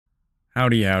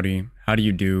Howdy, howdy. How do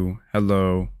you do?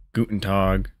 Hello, guten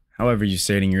tag, however you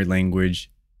say it in your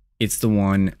language. It's the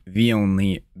one, the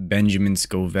only, Benjamin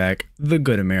Scovach, the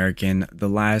good American, the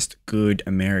last good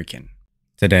American.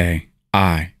 Today,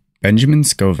 I, Benjamin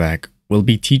Scovach, will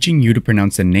be teaching you to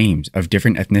pronounce the names of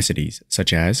different ethnicities,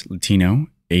 such as Latino,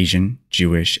 Asian,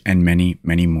 Jewish, and many,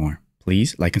 many more.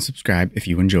 Please like and subscribe if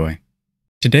you enjoy.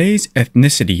 Today's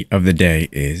ethnicity of the day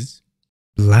is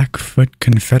Blackfoot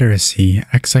Confederacy,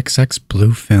 XXX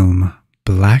Blue Film.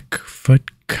 Blackfoot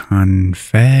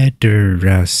Confederacy,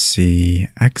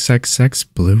 XXX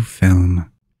Blue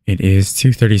Film. It is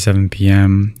 2:37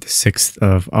 p.m., the 6th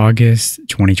of August,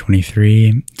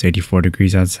 2023. It's 84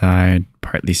 degrees outside,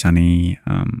 partly sunny.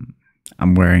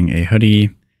 I'm wearing a hoodie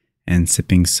and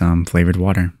sipping some flavored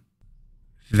water.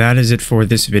 That is it for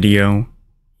this video.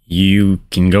 You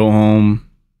can go home.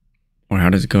 Or how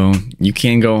does it go? You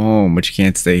can go home, but you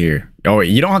can't stay here. Oh, wait,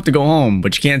 you don't have to go home,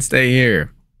 but you can't stay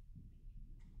here.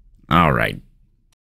 All right.